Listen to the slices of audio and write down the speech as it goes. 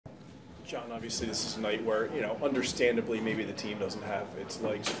John, obviously this is a night where, you know, understandably maybe the team doesn't have its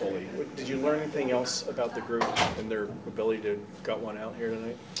legs fully. Did you learn anything else about the group and their ability to gut one out here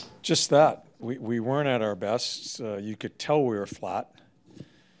tonight? Just that. We weren't at our best. You could tell we were flat.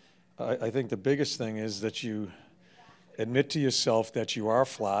 I think the biggest thing is that you admit to yourself that you are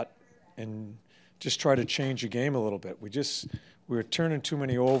flat and just try to change your game a little bit. We were turning too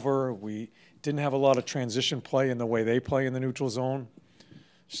many over. We didn't have a lot of transition play in the way they play in the neutral zone.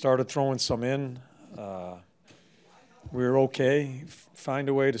 Started throwing some in. We were okay. Find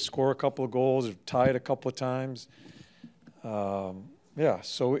a way to score a couple of goals, or tie it a couple of times. Yeah,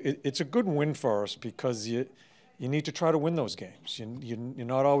 so it's a good win for us because you need to try to win those games. You're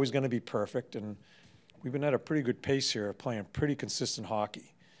not always going to be perfect, and we've been at a pretty good pace here, playing pretty consistent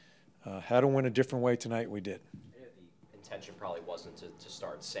hockey. Had to win a different way tonight, we did. Yeah, the intention probably wasn't to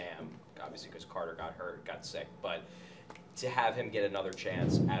start Sam, obviously because Carter got hurt, got sick, but to have him get another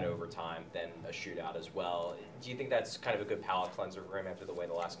chance at overtime, then a shootout as well. Do you think that's kind of a good palate cleanser for him after the way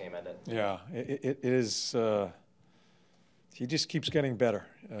the last game ended? Yeah, it is. He just keeps getting better.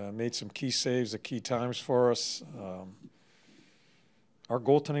 Made some key saves at key times for us. Our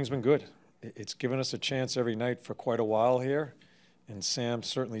goaltending's been good. It's given us a chance every night for quite a while here, and Sam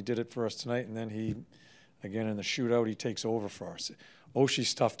certainly did it for us tonight. And then he, again in the shootout, he takes over for us.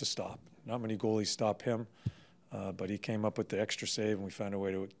 Oshie's tough to stop. Not many goalies stop him, but he came up with the extra save, and we found a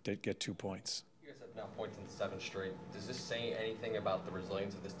way to get 2 points. You guys have now points in 7 straight. Does this say anything about the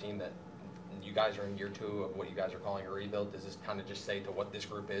resilience of this team, that you guys are in year 2 of what you guys are calling a rebuild? Does this kind of just say to what this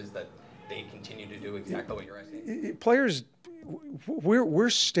group is that they continue to do exactly what you're asking? Players, we're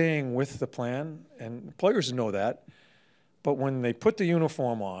staying with the plan, and players know that. But when they put the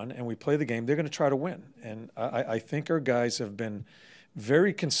uniform on and we play the game, they're going to try to win. And I think our guys have been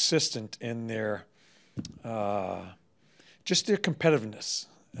very consistent in their just their competitiveness,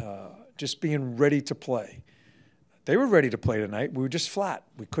 just being ready to play. They were ready to play tonight. We were just flat.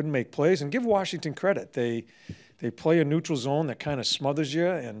 We couldn't make plays. And give Washington credit. They play a neutral zone that kind of smothers you,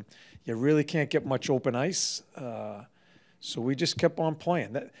 and you really can't get much open ice. So we just kept on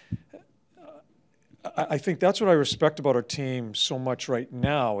playing. I think that's what I respect about our team so much right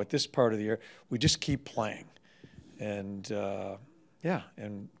now at this part of the year. We just keep playing. And, yeah,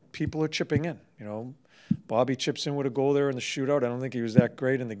 and people are chipping in. You know, Bobby chips in with a goal there in the shootout. I don't think he was that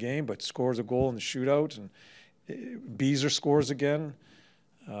great in the game, but scores a goal in the shootout. And Beezer scores again.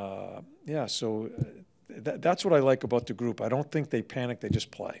 Yeah, so that's what I like about the group. I don't think they panic, they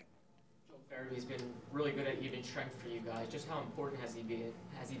just play. He's been really good at even strength for you guys. Just how important has he been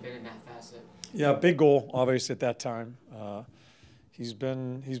in that facet? Yeah, big goal, obviously, at that time. He's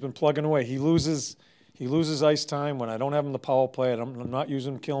been plugging away. He loses ice time when I don't have him the power play. I'm not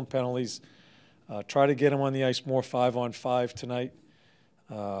using him killing penalties. Try to get him on the ice more 5-on-5 tonight.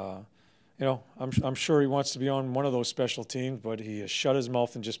 You know, I'm sure he wants to be on one of those special teams, but he has shut his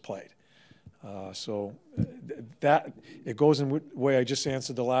mouth and just played. So that it goes in the way I just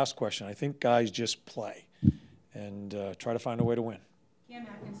answered the last question. I think guys just play and try to find a way to win. Cam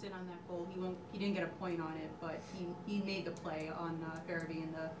Atkinson on that goal, he didn't get a point on it, but he made the play on Farabee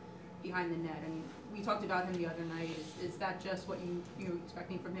in behind the net. I mean, we talked about him the other night. Is that just what you're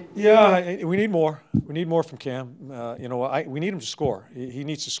expecting from him? Yeah, we need more. We need more from Cam. You know, we need him to score. He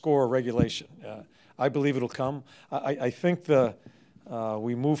needs to score a regulation. I believe it'll come. I think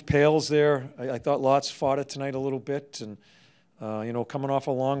we moved pails there. I thought Lots fought it tonight a little bit, and you know, coming off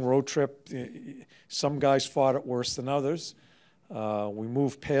a long road trip, some guys fought it worse than others. We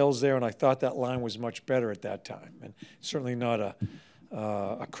moved pails there, and I thought that line was much better at that time, and certainly not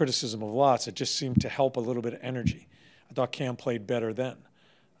a criticism of Lots. It just seemed to help a little bit of energy. I thought Cam played better then.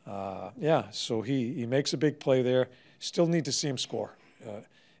 Yeah, so he makes a big play there. Still need to see him score.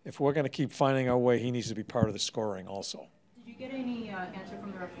 If we're going to keep finding our way, he needs to be part of the scoring also. Did you get any answer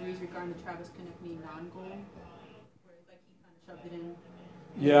from the referees regarding the Travis Konechny non-goal, where like he kind of shoved it in?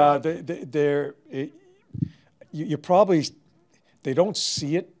 Yeah, you probably, they don't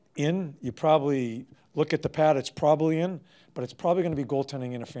see it in. You probably look at the pad, it's probably in, but it's probably going to be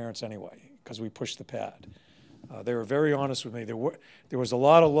goaltending interference anyway because we pushed the pad. They were very honest with me. There was a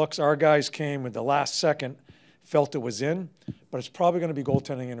lot of looks. Our guys came with the last second, felt it was in, but it's probably going to be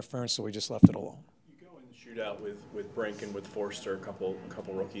goaltending interference, so we just left it alone. You go in the shootout with Brink and with Forster, a couple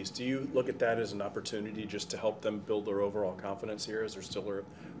rookies. Do you look at that as an opportunity just to help them build their overall confidence here as they're still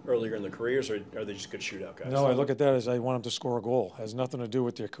earlier in their careers, or are they just good shootout guys? No, I look at that as I want them to score a goal. It has nothing to do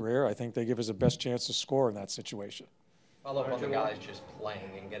with their career. I think they give us the best chance to score in that situation. I love when the guys just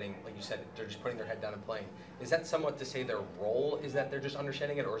playing and getting, like you said, they're just putting their head down and playing. Is that somewhat to say their role is that they're just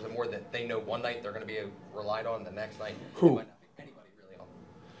understanding it, or is it more that they know one night they're going to be relied on, the next night Who? they might not pick anybody really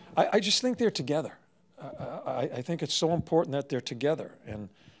I just think they're together. I think it's so important that they're together. And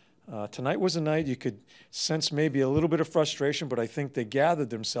tonight was a night you could sense maybe a little bit of frustration, but I think they gathered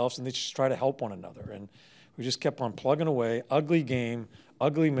themselves and they just try to help one another. And we just kept on plugging away. Ugly game,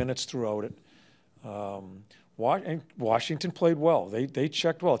 ugly minutes throughout it. And Washington played well. They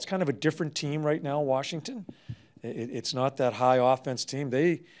checked well. It's kind of a different team right now, Washington. It's not that high offense team.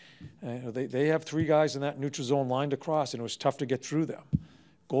 They have 3 guys in that neutral zone lined across, and it was tough to get through them.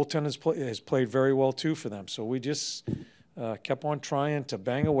 Goaltender has played very well, too, for them. So we just kept on trying to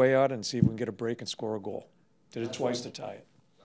bang away at it and see if we can get a break and score a goal. Did it twice to tie it.